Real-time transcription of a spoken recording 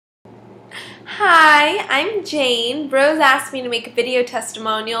Hi, I'm Jane. Rose asked me to make a video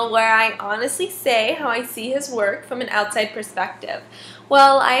testimonial where I honestly say how I see his work from an outside perspective.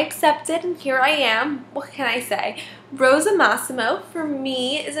 Well, I accepted and here I am. What can I say? Rosa Massimo, for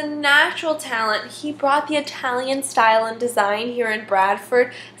me, is a natural talent. He brought the Italian style and design here in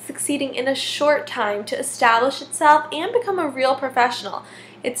Bradford, succeeding in a short time to establish itself and become a real professional.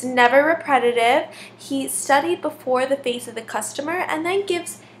 It's never repetitive. He studied before the face of the customer and then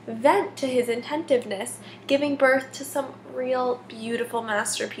gives vent to his intentiveness, giving birth to some real beautiful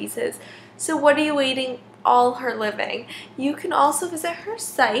masterpieces. So what are you waiting? All her living. You can also visit her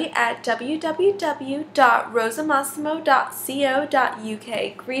site at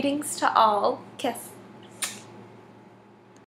www.rosamassimo.co.uk. Greetings to all. Kiss.